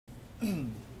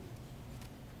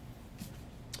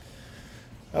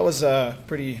That was a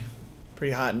pretty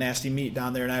hot, nasty meet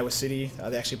down there in Iowa City.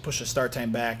 They actually pushed the start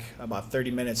time back about 30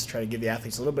 minutes to try to give the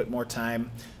athletes a little bit more time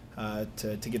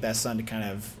to get that sun to kind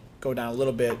of go down a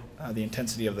little bit. The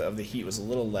intensity of the heat was a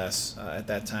little less at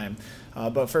that time.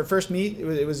 But for first meet,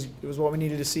 it was what we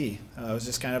needed to see. It was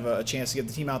just kind of a chance to get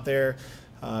the team out there,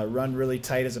 run really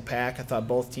tight as a pack. I thought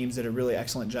both teams did a really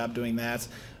excellent job doing that.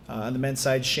 On the men's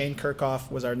side, Shane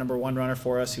Kirchhoff was our #1 runner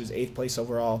for us. He was 8th place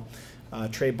overall.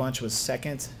 Trey Bunch was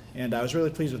 2nd, and I was really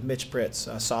pleased with Mitch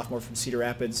Pritz, a sophomore from Cedar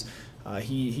Rapids.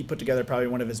 He put together probably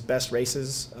one of his best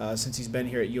races since he's been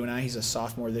here at UNI. He's a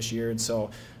sophomore this year, and so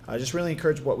just really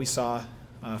encouraged what we saw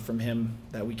from him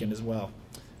that weekend as well.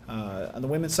 On the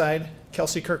women's side,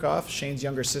 Kelsey Kirchhoff, Shane's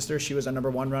younger sister, she was our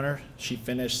 #1 runner. She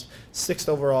finished 6th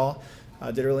overall,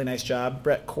 did a really nice job.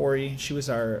 Brett Corey, she was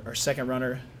our 2nd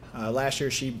runner. Last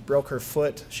year she broke her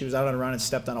foot. She was out on a run and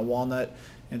stepped on a walnut.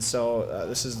 And so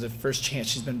this is the first chance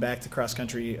she's been back to cross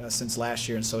country since last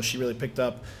year, and so she really picked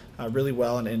up really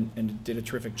well and did a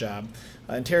terrific job.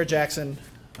 And Tara Jackson,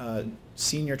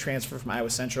 senior transfer from Iowa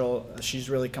Central, she's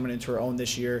really coming into her own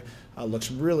this year.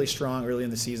 Looks really strong early in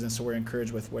the season, so we're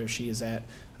encouraged with where she is at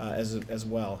as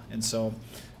well. And so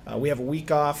we have a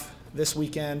week off this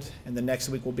weekend, and the next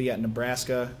week we'll be at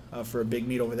Nebraska for a big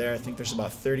meet over there. I think there's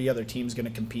about 30 other teams going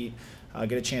to compete.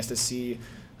 Get a chance to see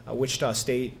Wichita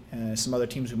State and some other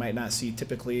teams we might not see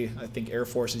typically. I think Air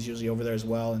Force is usually over there as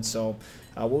well, and so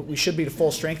we should be to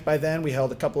full strength by then. We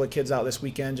held a couple of kids out this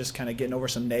weekend, just kind of getting over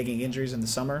some nagging injuries in the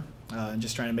summer, and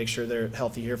just trying to make sure they're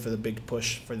healthy here for the big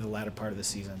push for the latter part of the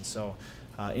season. So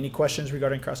any questions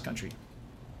regarding cross country?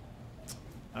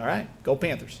 All right, go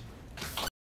Panthers.